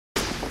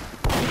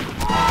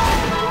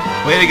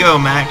Way to go,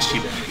 Max.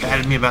 You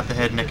patted me about the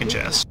head, neck, and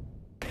chest.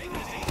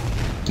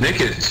 Neck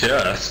and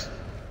chest?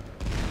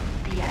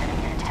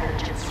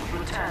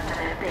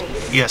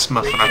 Yes,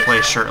 Muffin, I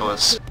play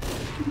shirtless.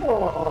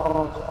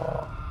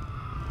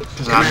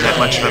 Because I'm that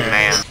much of a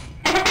man.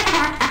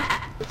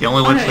 The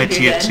only way to play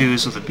TF2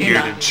 is with a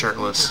beard and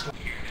shirtless.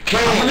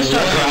 I'm gonna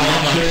start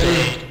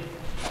growling.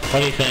 What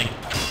do you think?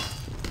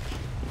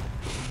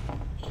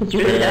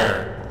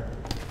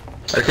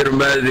 I can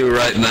imagine you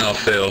right now,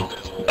 Phil.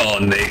 All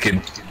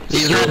naked.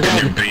 He's not Stroking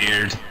dead. your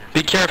beard.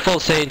 Be careful,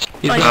 Sage.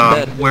 He's not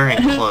dead. Wearing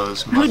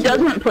clothes, Muffin. Who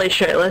doesn't play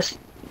shirtless?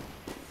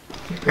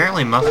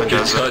 Apparently Muffin You're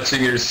does it.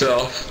 touching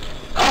yourself.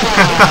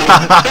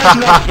 That's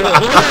not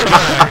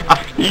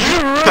fair.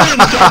 You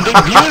ruined something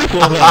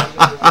beautiful there.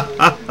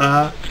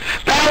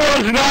 That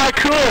was not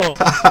cool.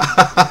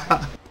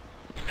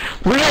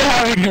 We're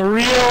having a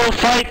real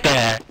fight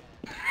there.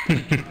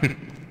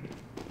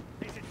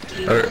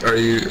 Are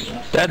you...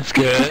 That's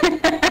good.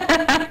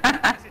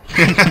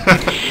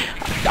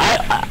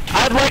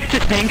 I'd like to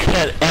think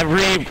that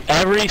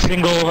every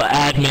single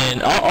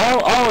admin,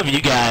 all of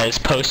you guys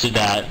posted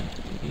that,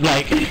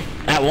 like,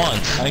 at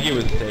once. I think it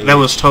was Sage. That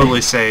was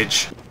totally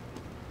Sage.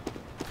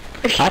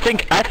 I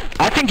think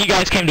you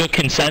guys came to a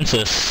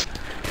consensus.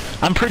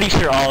 I'm pretty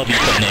sure all of you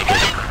put naked.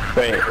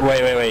 Wait.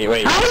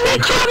 How did they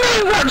kill me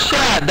in one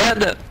shot?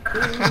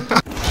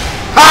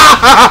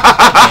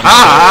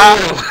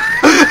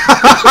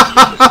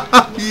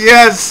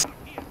 Yes!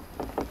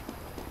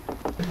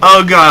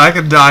 Oh god, I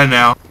could die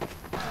now.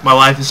 My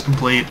life is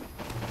complete.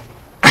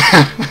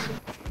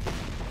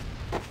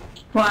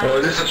 What? Well,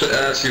 I just have to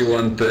ask you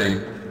one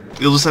thing.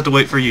 You'll just have to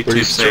wait for Were you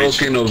YouTube, Sage.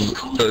 stroking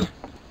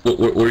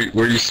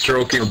were you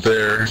stroking a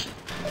bear?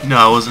 No,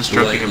 I wasn't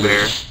stroking a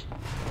bear.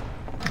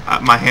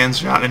 My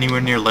hands are not anywhere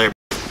near labor.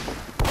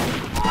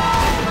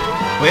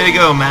 Way to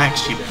go,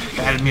 Max. You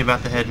patted me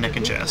about the head, neck,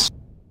 and chest.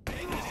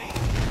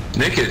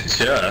 Neck and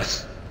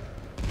chest?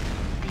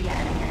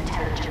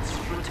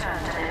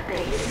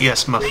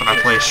 Yes, Muffin, I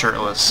play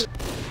shirtless.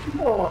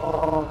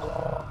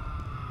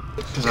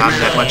 Because I'm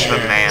that much of a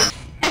man.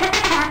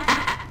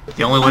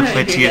 The only way to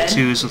play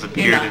TF2 is with a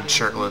beard and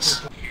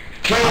shirtless.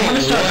 I'm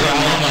gonna start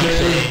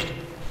growling.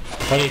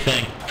 What do you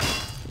think?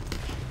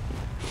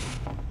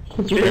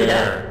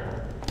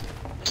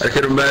 I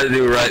can imagine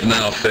you right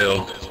now,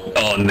 Phil.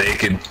 All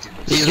naked.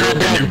 He's not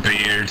Stroking your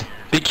dead. beard.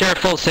 Be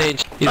careful,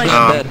 Sage. He's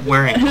not dead.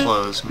 Wearing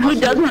clothes, Who Muffin.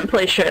 doesn't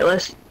play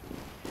shirtless?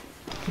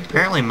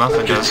 Apparently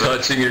Muffin You're does it.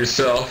 touching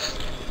yourself.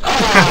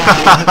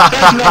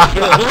 That's not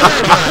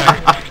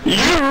fair.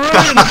 You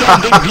ruined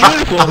something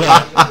beautiful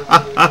there.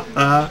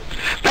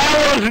 That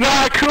was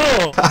not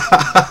cool.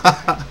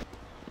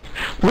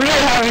 We're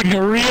having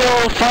a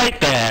real fight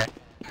there.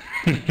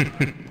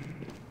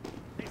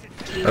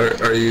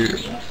 Are you...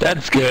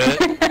 That's good.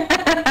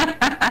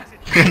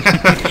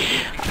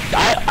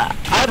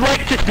 I'd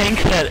like to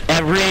think that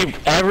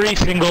every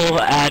single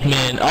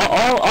admin,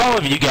 all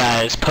of you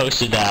guys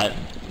posted that,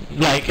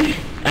 like,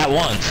 at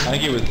once. I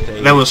think it was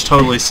Sage. That was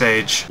totally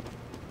Sage.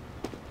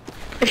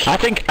 I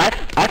think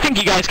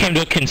you guys came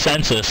to a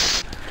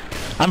consensus.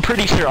 I'm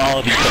pretty sure all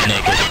of you put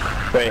naked.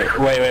 Wait.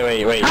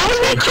 How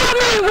did they kill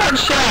me in one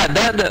shot?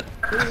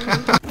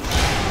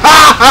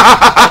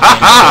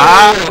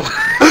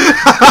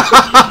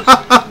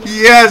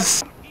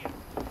 Yes!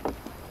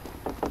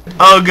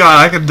 Oh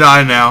god, I could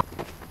die now.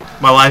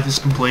 My life is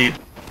complete.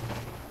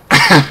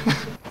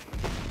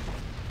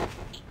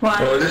 What?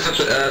 Well, I just have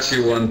to ask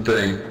you one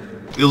thing.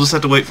 You'll just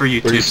have to wait for Were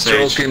you YouTube,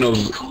 Sage. stroking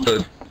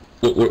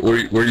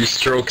were you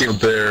stroking a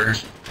bear?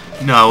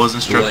 No, I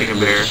wasn't stroking a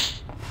bear.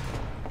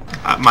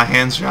 My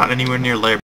hands are not anywhere near labor.